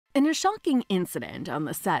In a shocking incident on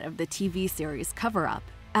the set of the TV series Cover Up,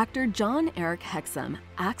 actor Jon-Erik Hexum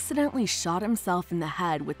accidentally shot himself in the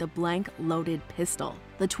head with a blank loaded pistol.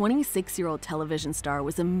 The 26-year-old television star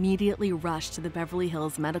was immediately rushed to the Beverly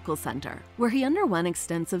Hills Medical Center, where he underwent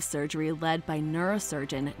extensive surgery led by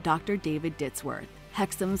neurosurgeon Dr. David Ditzworth.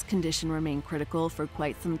 Hexum's condition remained critical for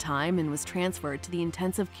quite some time and was transferred to the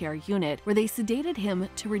intensive care unit, where they sedated him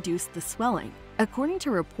to reduce the swelling. According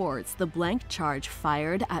to reports, the blank charge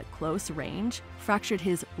fired at close range fractured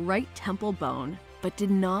his right temple bone but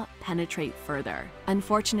did not penetrate further.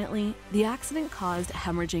 Unfortunately, the accident caused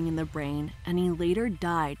hemorrhaging in the brain, and he later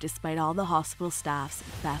died despite all the hospital staff's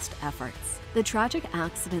best efforts. The tragic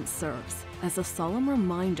accident serves as a solemn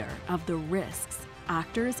reminder of the risks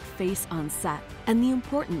actors face on set and the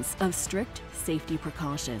importance of strict safety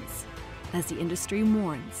precautions as the industry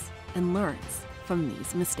mourns and learns from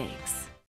these mistakes.